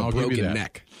 Played through like a broken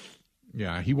neck.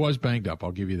 Yeah, he was banged up.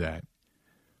 I'll give you that.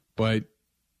 But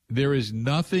there is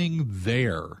nothing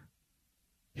there.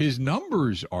 His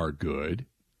numbers are good.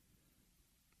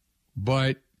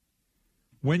 But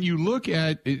when you look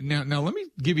at it, now let me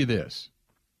give you this.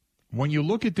 When you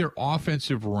look at their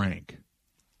offensive rank,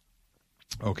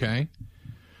 okay,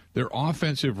 their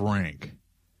offensive rank,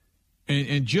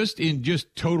 and just in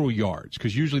total yards,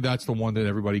 because usually that's the one that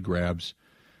everybody grabs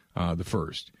the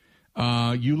first.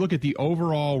 You look at the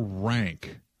overall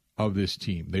rank of this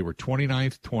team. They were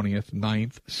 29th, 20th,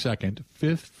 9th, 2nd,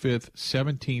 5th,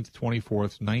 17th,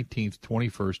 24th, 19th,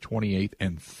 21st, 28th,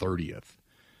 and 30th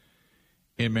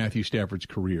in Matthew Stafford's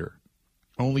career.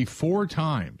 Only 4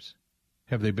 times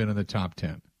have they been in the top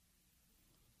 10.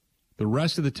 The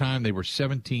rest of the time, they were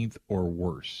 17th or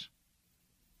worse,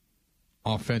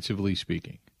 offensively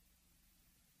speaking.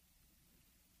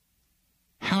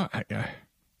 How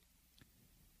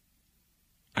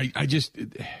I just...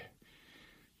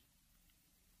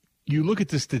 You look at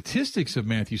the statistics of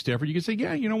Matthew Stafford, you can say,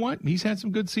 yeah, you know what? He's had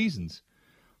some good seasons.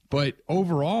 But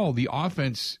overall, the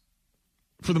offense,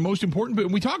 for the most important,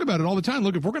 but we talk about it all the time.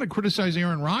 Look, if we're going to criticize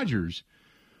Aaron Rodgers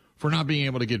for not being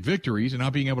able to get victories and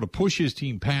not being able to push his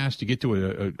team past to get to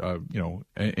into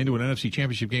an NFC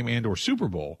Championship game and or Super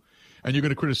Bowl, and you're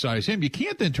going to criticize him, you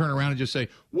can't then turn around and just say,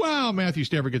 well, Matthew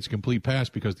Stafford gets a complete pass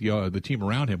because the team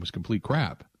around him was complete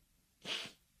crap.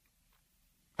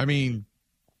 I mean,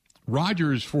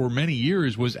 Rodgers, for many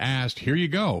years, was asked, here you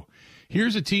go.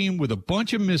 Here's a team with a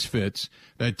bunch of misfits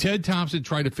that Ted Thompson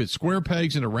tried to fit square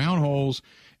pegs into round holes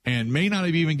and may not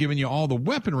have even given you all the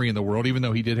weaponry in the world, even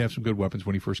though he did have some good weapons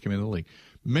when he first came into the league.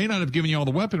 May not have given you all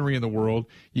the weaponry in the world.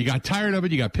 You got tired of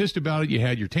it. You got pissed about it. You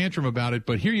had your tantrum about it.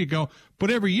 But here you go.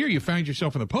 But every year you find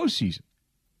yourself in the postseason.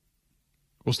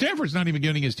 Well, Stanford's not even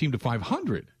getting his team to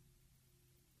 500.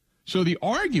 So the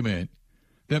argument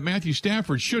that Matthew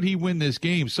Stafford, should he win this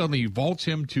game, suddenly vaults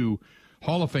him to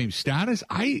Hall of Fame status,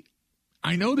 I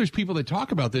know there's people that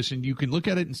talk about this, and you can look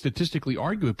at it and statistically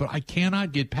argue it, but I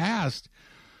cannot get past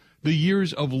the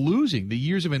years of losing, the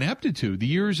years of ineptitude, the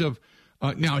years of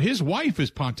now his wife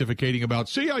is pontificating about,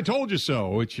 see, I told you so,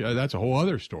 which that's a whole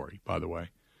other story, by the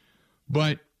way.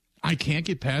 But I can't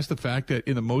get past the fact that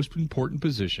in the most important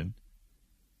position,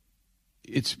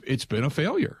 it's been a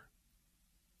failure.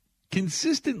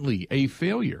 Consistently a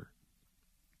failure.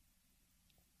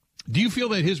 Do you feel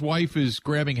that his wife is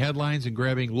grabbing headlines and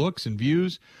grabbing looks and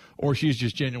views, or she's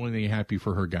just genuinely happy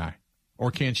for her guy?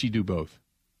 Or can she do both?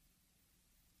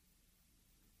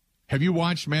 Have you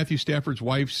watched Matthew Stafford's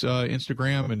wife's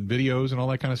Instagram and videos and all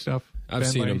that kind of stuff? I've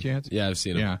seen them. Yeah, I've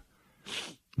seen them. Yeah.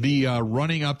 The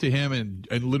running up to him and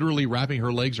literally wrapping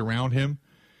her legs around him,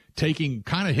 taking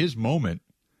kind of his moment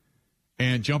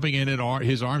and jumping in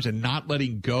his arms and not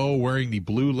letting go, wearing the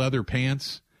blue leather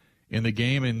pants in the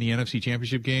game, in the NFC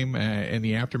Championship game, in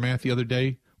the aftermath the other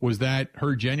day? Was that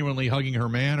her genuinely hugging her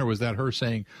man, or was that her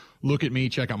saying, look at me,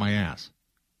 check out my ass?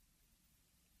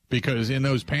 Because in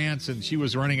those pants, and she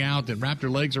was running out and wrapped her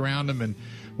legs around him, and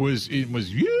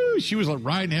she was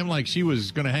riding him like she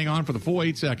was going to hang on for the full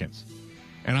 8 seconds.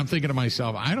 And I'm thinking to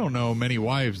myself, I don't know many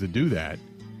wives that do that.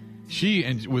 She,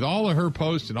 and with all of her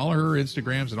posts and all of her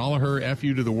Instagrams and all of her F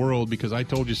you to the world because I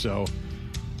told you so,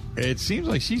 it seems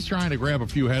like she's trying to grab a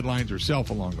few headlines herself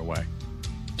along the way.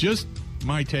 Just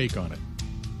my take on it.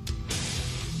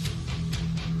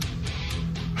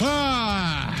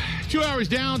 2 hours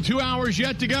down, 2 hours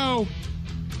yet to go.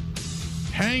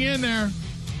 Hang in there.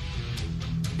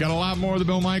 Got a lot more of the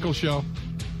Bill Michaels Show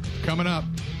coming up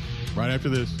right after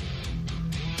this.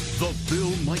 The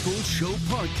Bill Michaels Show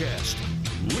podcast.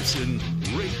 Listen,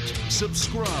 rate,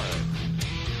 subscribe.